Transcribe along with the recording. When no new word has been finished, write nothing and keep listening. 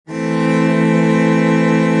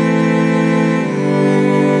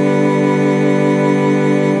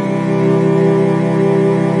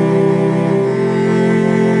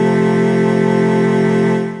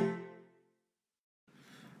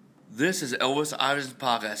This is Elvis Iverson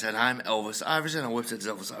Podcast, and I'm Elvis Iverson. Our website is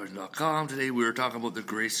elvisiverson.com. Today we are talking about the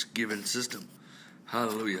grace-given system.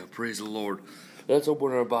 Hallelujah. Praise the Lord. Let's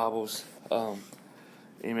open our Bibles. Amen.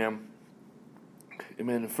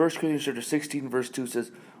 Amen. 1 Corinthians chapter 16, verse 2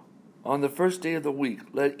 says, "On the first day of the week,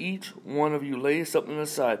 let each one of you lay something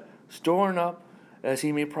aside, storing up as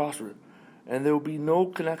he may prosper, and there will be no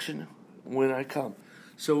connection when I come."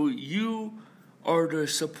 So you are to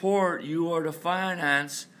support, you are to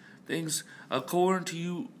finance things according to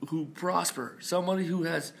you who prosper. Somebody who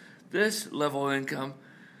has this level of income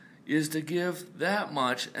is to give that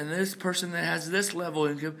much, and this person that has this level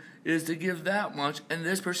of income is to give that much, and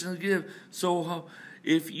this person to give. So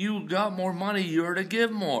if you got more money, you're to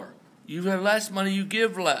give more. You have less money, you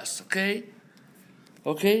give less, okay?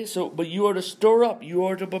 Okay, so, but you are to store up, you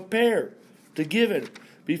are to prepare to give it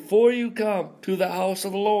before you come to the house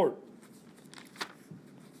of the Lord.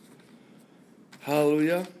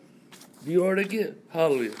 Hallelujah. You are to give.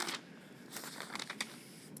 Hallelujah.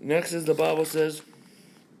 Next is the Bible says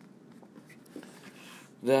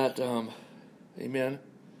that, amen,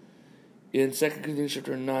 in 2 Corinthians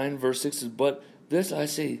chapter 9, verse 6 says, "But this I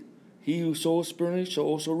say, he who sows sparingly shall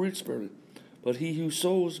also reap sparingly, but he who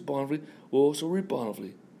sows bountifully will also reap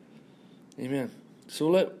bountifully." Amen. So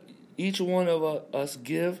let each one of us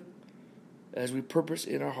give as we purpose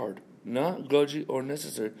in our heart, not grudgy or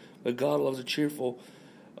necessary, but God loves a cheerful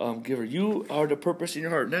giver. You are the purpose in your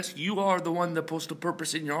heart. Next, you are the one that's supposed to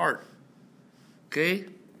purpose in your heart. Okay?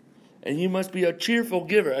 And you must be a cheerful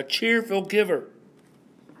giver, a cheerful giver.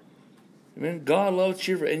 Amen. God loves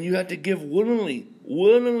cheerful, and you have to give willingly.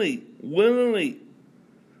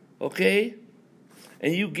 Okay?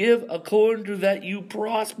 And you give according to that you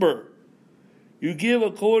prosper. You give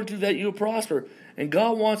according to that you prosper. And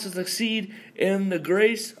God wants us to succeed in the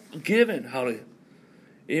grace given. Hallelujah.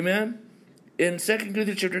 Amen. In 2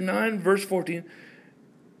 Corinthians chapter 9, verse 14,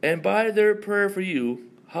 "And by their prayer for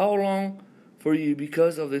you, how long for you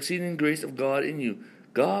because of the exceeding grace of God in you."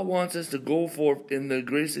 God wants us to go forth in the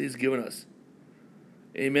grace that He's given us.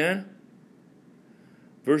 Amen.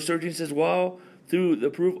 Verse 13 says, "While through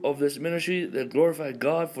the proof of this ministry that glorify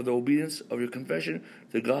God for the obedience of your confession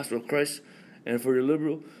to the gospel of Christ, and for your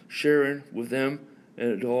liberal sharing with them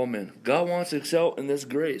and to all men." God wants to excel in this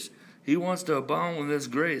grace. He wants to abound in this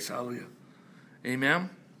grace. Hallelujah. Amen.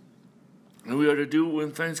 And we are to do it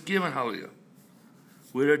in thanksgiving. Hallelujah.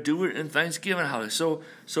 We are to do it in thanksgiving. Hallelujah.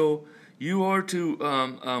 So you are to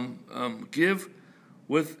give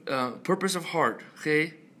with purpose of heart.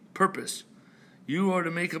 Okay? Purpose. You are to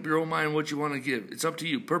make up your own mind what you want to give. It's up to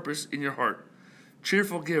you. Purpose in your heart.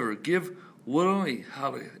 Cheerful giver. Give willingly.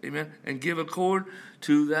 Hallelujah. Amen. And give according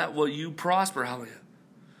to that what you prosper. Hallelujah.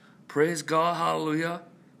 Praise God. Hallelujah.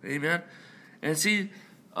 Amen. And see,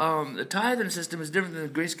 the tithing system is different than the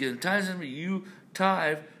grace giving. The tithing system, you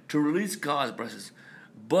tithe to release God's blessings.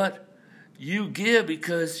 But you give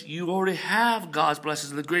because you already have God's blessings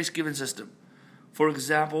in the grace giving system. For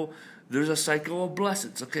example, there's a cycle of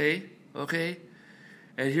blessings, okay? Okay?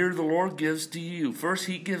 And here the Lord gives to you. First,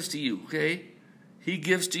 He gives to you, okay? He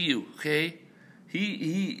gives to you, okay?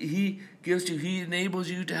 He gives to you. He enables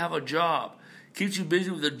you to have a job. Keeps you busy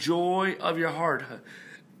with the joy of your heart.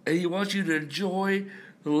 And He wants you to enjoy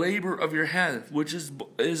the labor of your hand, which is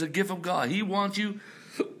a gift of God. He wants you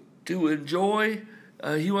to enjoy.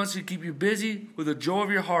 He wants to keep you busy with the joy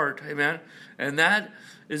of your heart. Amen. And that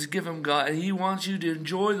is a gift from God. And He wants you to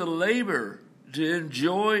enjoy the labor, to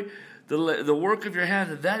enjoy the work of your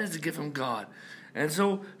hand. And that is a gift from God. And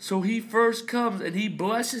so He first comes and He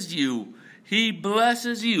blesses you. He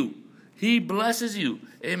blesses you. He blesses you.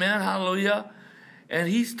 Amen. Hallelujah. And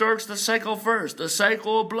He starts the cycle first, the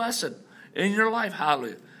cycle of blessing in your life.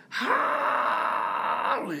 Hallelujah.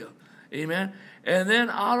 Hallelujah. Amen. And then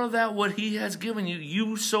out of that, what He has given you,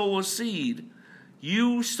 you sow a seed.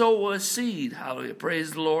 You sow a seed. Hallelujah.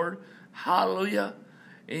 Praise the Lord. Hallelujah.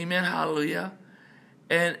 Amen. Hallelujah.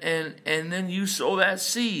 And then you sow that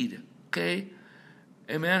seed. Okay.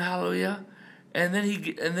 Amen. Hallelujah. And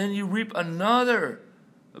then you reap another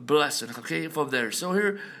blessing. Okay, from there. So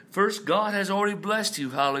here, first, God has already blessed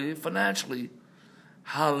you. Hallelujah. Financially.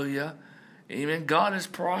 Hallelujah. Amen. God is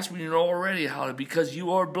prospering you already. Hallelujah. Because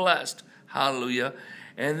you are blessed. Hallelujah.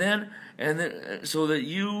 And then so that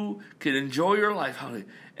you can enjoy your life. Hallelujah.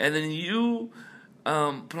 And then you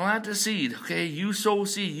plant a seed. Okay. You sow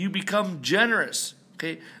seed. You become generous.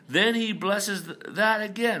 Okay. Then He blesses that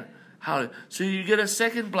again. Hallelujah. So you get a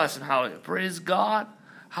second blessing. Hallelujah. Praise God.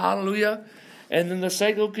 Hallelujah. And then the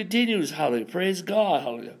cycle continues. Hallelujah. Praise God.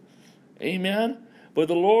 Hallelujah. Amen. But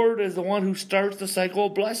the Lord is the one who starts the cycle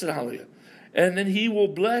of blessing. Hallelujah. and then He will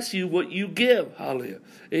bless you what you give. Hallelujah.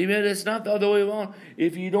 Amen. It's not the other way around.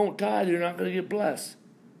 If you don't tithe, you're not going to get blessed.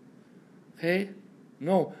 Okay?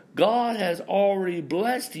 No. God has already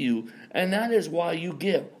blessed you, and that is why you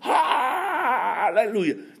give.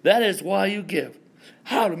 Hallelujah. That is why you give.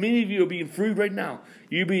 How many of you are being freed right now?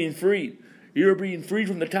 You're being freed. You're being freed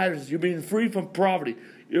from the tithes. You're being free from poverty.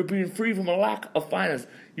 You're being free from a lack of finance.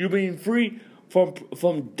 You're being free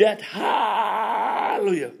from debt.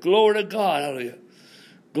 Hallelujah. Glory to God. Hallelujah.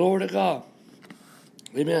 Glory to God.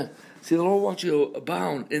 Amen. See, the Lord wants you to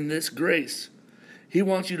abound in this grace. He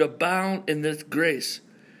wants you to abound in this grace.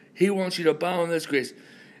 He wants you to abound in this grace.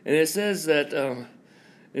 And it says that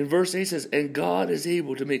in verse 8 says, and God is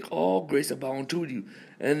able to make all grace abound to you,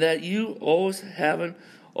 and that you, always having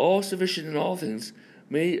all sufficient in all things,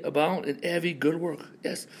 may abound in every good work.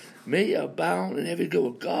 Yes, may abound in every good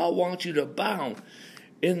work. God wants you to abound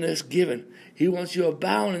in this giving. He wants you to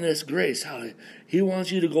abound in this grace. Hallelujah. He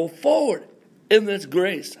wants you to go forward in this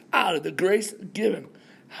grace. Hallelujah. The grace given.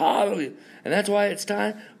 Hallelujah. And that's why it's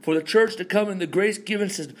time for the church to come in the grace-given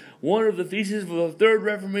system. One of the theses of the Third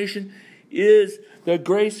Reformation is the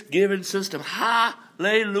grace-given system.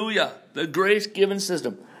 Hallelujah. The grace-given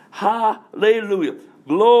system. Hallelujah.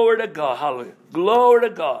 Glory to God. Hallelujah. Glory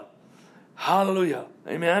to God. Hallelujah.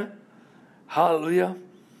 Amen. Hallelujah.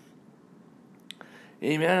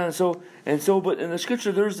 Amen. And so, but in the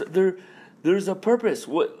scripture, there's a purpose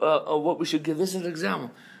of what we should give. This is an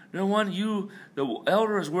example. Number one, the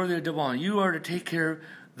elder is worthy of honor. You are to take care of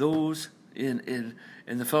those in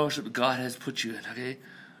the fellowship that God has put you in. Okay.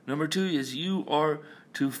 Number two is you are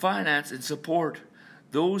to finance and support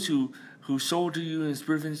those who sow to you in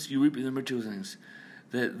spirit things, you reap in the material things.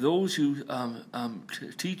 That those who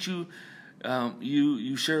teach you,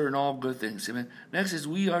 you share in all good things. Amen. Next is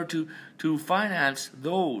we are to finance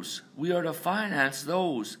those. We are to finance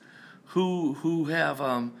those who have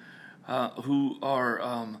who are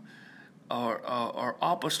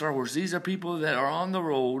apostle workers. These are people that are on the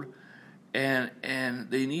road and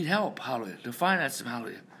they need help. Hallelujah. To finance them.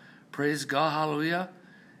 Hallelujah. Praise God. Hallelujah.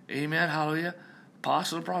 Amen. Hallelujah.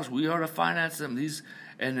 Apostle and prophets. We are to finance them. These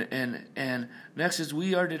and next is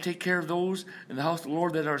we are to take care of those in the house of the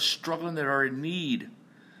Lord that are struggling, that are in need.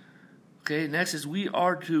 Okay. Next is we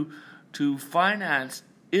are to finance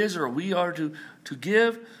Israel. We are to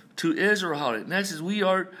give to Israel. Hallelujah. Next is we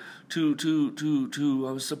are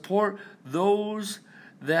to support those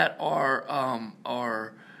that are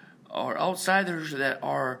outsiders, that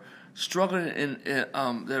are struggling that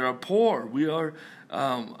are poor. We are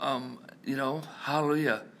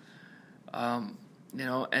hallelujah.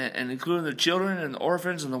 And including the children and the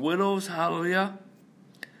orphans and the widows. Hallelujah.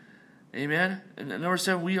 Amen. And number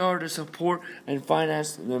 7, we are to support and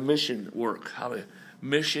finance the mission work. Hallelujah.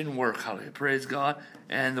 Mission work. Hallelujah. Praise God.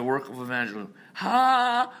 And the work of evangelism.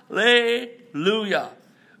 Hallelujah.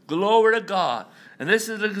 Glory to God. And this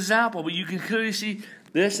is an example, but you can clearly see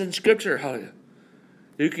this in Scripture. Hallelujah.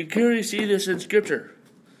 You can clearly see this in Scripture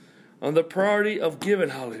on the priority of giving.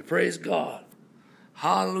 Hallelujah. Praise God.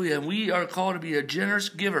 Hallelujah. And we are called to be a generous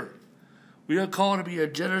giver. We are called to be a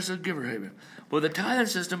generous giver. Amen. But the tithing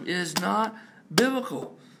system is not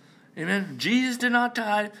biblical. Amen. Jesus did not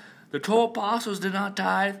tithe. The 12 apostles did not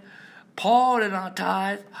tithe. Paul did not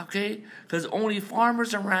tithe. Okay? Because only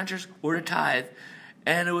farmers and ranchers were to tithe.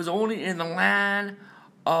 And it was only in the land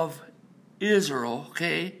of Israel.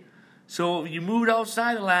 Okay? So if you moved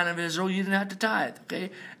outside the land of Israel, you didn't have to tithe. Okay?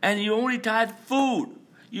 And you only tithe food.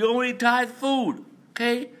 You only tithe food.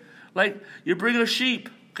 Okay? Like you bring a sheep.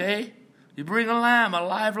 Okay? You bring a lamb, a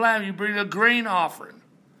live lamb. You bring a grain offering.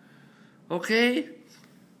 Okay?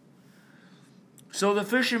 So the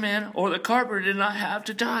fisherman or the carpenter did not have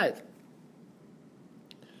to tithe.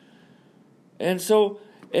 And so,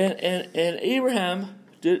 and Abraham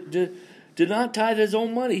did not tithe his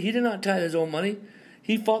own money. He did not tithe his own money.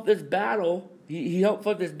 He fought this battle. He helped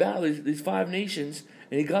fight this battle, these 5 nations,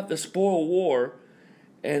 and he got the spoil of war,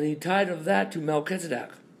 and he tithed of that to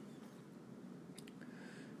Melchizedek.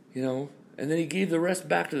 And then he gave the rest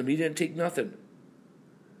back to them. He didn't take nothing.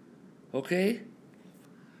 Okay?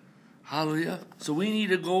 Hallelujah. So we need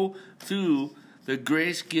to go through the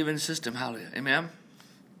grace-given system. Hallelujah. Amen?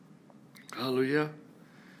 Hallelujah.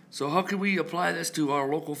 So how can we apply this to our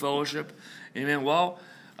local fellowship? Amen. Well,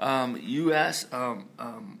 you ask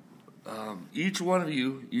each one of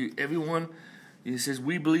you, everyone, it says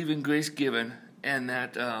we believe in grace given, and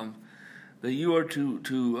that you are to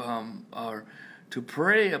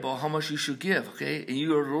pray about how much you should give. Okay, and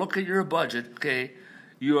you are to look at your budget. Okay,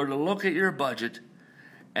 you are to look at your budget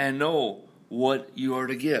and know what you are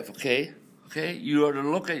to give. Okay, you are to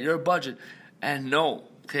look at your budget and know.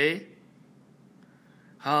 Okay.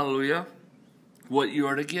 hallelujah, what you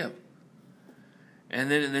are to give. And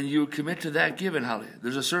then you commit to that giving, hallelujah.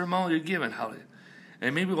 There's a certain amount you're giving, hallelujah.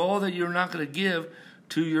 And maybe all that you're not going to give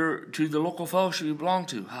to the local fellowship you belong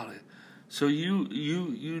to, hallelujah. So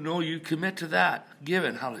you commit to that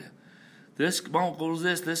giving, hallelujah. This amount goes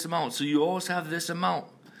this amount. So you always have this amount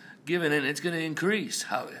given, and it's going to increase,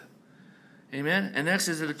 hallelujah. Amen. And next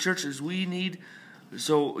is that the churches we need.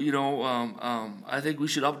 So I think we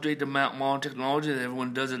should update the modern technology that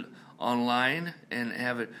everyone does it online and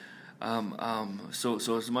have it. So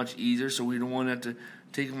it's much easier. So we don't want to have to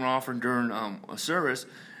take them off during a service,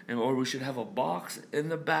 or we should have a box in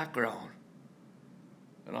the background,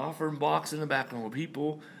 an offering box in the background where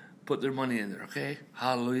people put their money in there. Okay,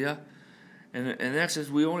 hallelujah. And next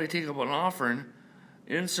is we only take up an offering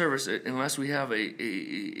in service unless we have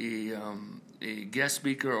a guest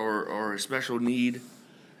speaker or a special need,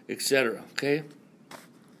 etc. Okay,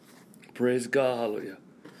 praise God, hallelujah,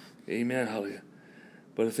 amen, hallelujah.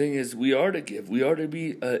 But the thing is, we are to give. We are to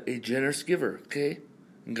be a generous giver, okay?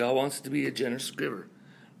 And God wants us to be a generous giver.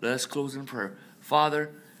 Let us close in prayer.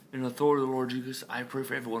 Father, in the authority of the Lord Jesus, I pray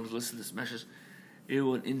for everyone who listens to this message. It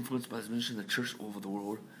will influence by this ministry in the church all over the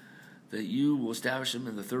world, that you will establish them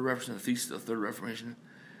in the third Reformation, the thesis of the third Reformation.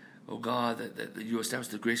 Oh God, that you establish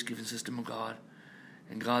the grace-giving system of God.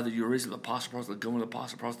 And God, that you raise up the apostle prophets, the government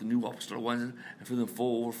apostle prophets, the new apostolic wine, and fill them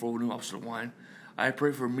full overflow with new apostolic wine. I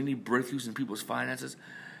pray for many breakthroughs in people's finances.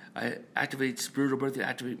 I activate spiritual breakthroughs,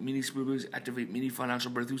 activate many spiritual breakthroughs, activate many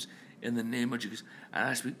financial breakthroughs in the name of Jesus. And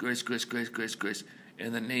I speak grace, grace, grace, grace, grace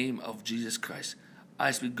in the name of Jesus Christ.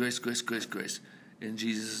 I speak grace, grace, grace, grace in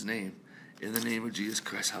Jesus' name. In the name of Jesus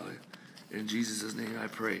Christ, hallelujah. In Jesus' name I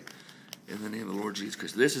pray. In the name of the Lord Jesus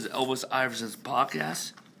Christ. This is Elvis Iverson's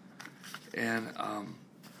podcast. And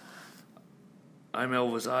I'm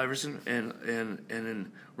Elvis Iverson, and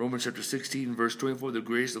in Romans chapter 16, verse 24, the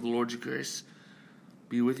grace of the Lord Jesus Christ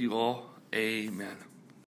be with you all. Amen.